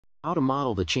How to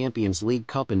model the Champions League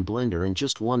Cup in Blender in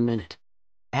just 1 minute.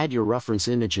 Add your reference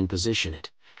image and position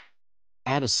it.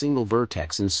 Add a single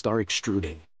vertex and start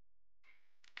extruding.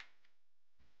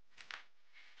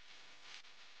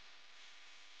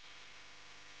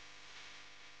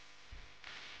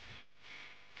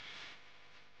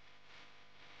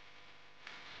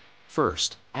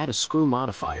 First, add a Screw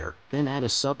Modifier, then add a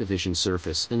subdivision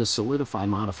surface and a solidify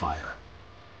modifier.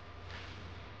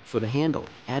 For the handle,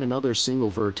 add another single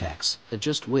vertex,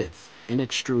 adjust width, and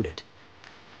extrude it.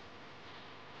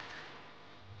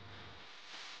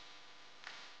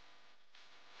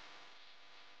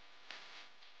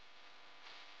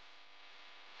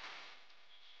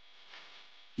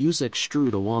 Use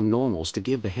extrude along normals to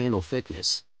give the handle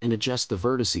thickness, and adjust the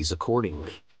vertices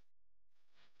accordingly.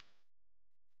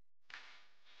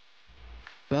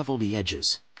 Bevel the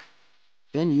edges.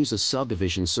 Then use a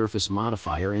subdivision surface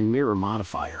modifier and mirror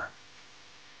modifier.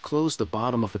 Close the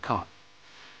bottom of the cup.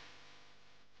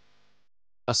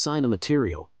 Assign a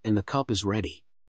material, and the cup is ready.